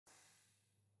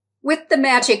With the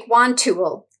Magic Wand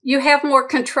tool, you have more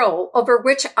control over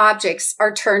which objects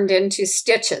are turned into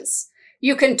stitches.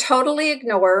 You can totally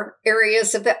ignore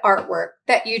areas of the artwork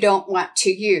that you don't want to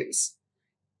use.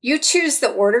 You choose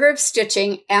the order of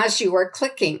stitching as you are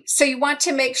clicking, so you want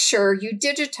to make sure you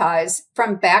digitize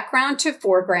from background to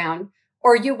foreground,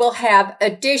 or you will have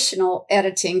additional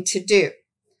editing to do.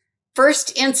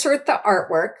 First, insert the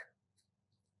artwork,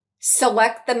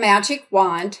 select the Magic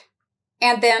Wand,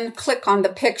 and then click on the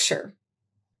picture.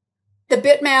 The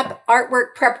bitmap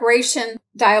artwork preparation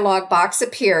dialog box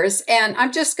appears, and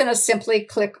I'm just going to simply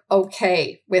click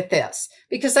OK with this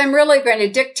because I'm really going to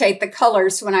dictate the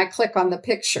colors when I click on the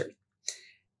picture.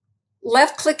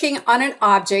 Left-clicking on an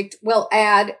object will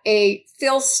add a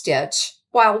fill stitch,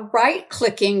 while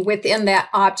right-clicking within that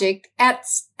object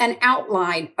adds an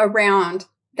outline around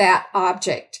that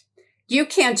object. You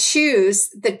can choose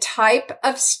the type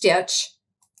of stitch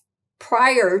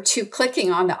prior to clicking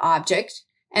on the object.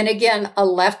 And again, a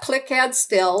left click adds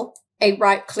fill, a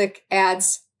right click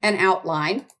adds an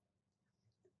outline.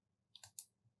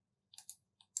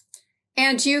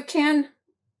 And you can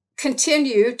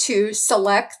continue to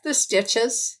select the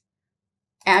stitches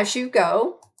as you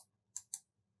go.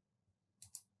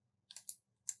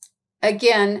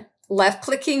 Again, left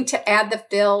clicking to add the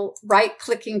fill, right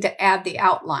clicking to add the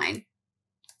outline.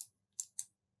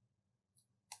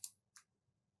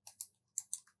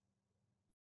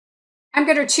 I'm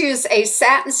going to choose a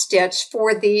satin stitch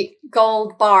for the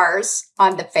gold bars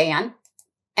on the fan,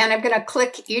 and I'm going to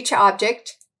click each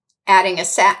object, adding a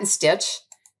satin stitch.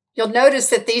 You'll notice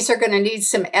that these are going to need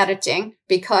some editing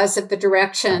because of the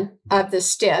direction of the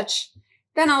stitch.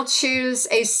 Then I'll choose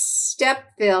a step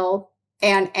fill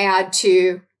and add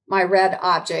to my red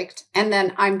object, and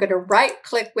then I'm going to right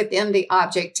click within the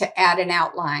object to add an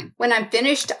outline. When I'm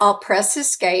finished, I'll press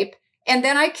Escape, and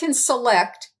then I can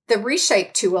select the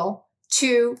Reshape tool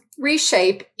to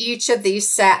reshape each of these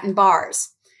satin bars.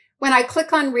 When I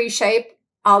click on Reshape,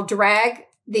 I'll drag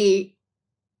the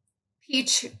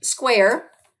peach square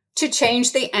to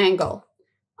change the angle.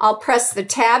 I'll press the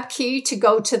Tab key to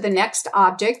go to the next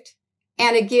object,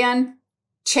 and again,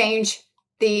 change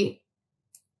the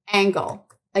angle.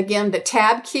 Again, the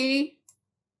Tab key,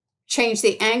 change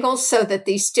the angle so that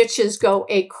these stitches go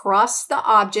across the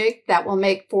object. That will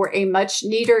make for a much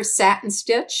neater satin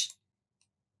stitch.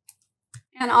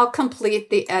 And I'll complete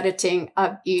the editing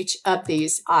of each of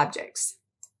these objects.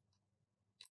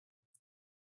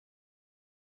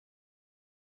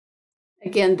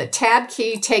 Again, the Tab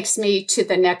key takes me to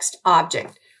the next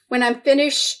object. When I'm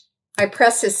finished, I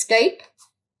press Escape.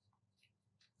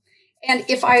 And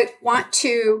if I want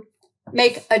to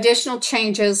make additional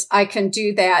changes, I can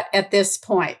do that at this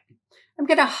point. I'm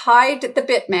going to hide the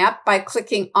bitmap by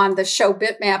clicking on the Show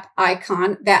Bitmap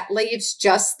icon. That leaves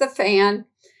just the fan.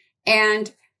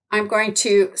 And I'm going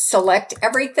to select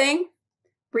everything.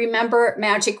 Remember,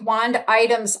 Magic Wand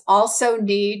items also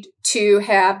need to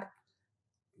have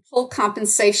pull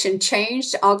compensation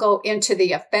changed. I'll go into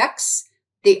the Effects,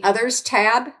 the Others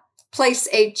tab, place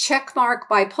a check mark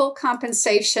by pull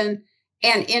compensation,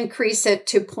 and increase it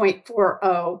to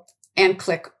 0.40 and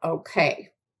click OK.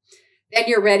 Then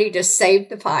you're ready to save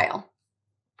the file.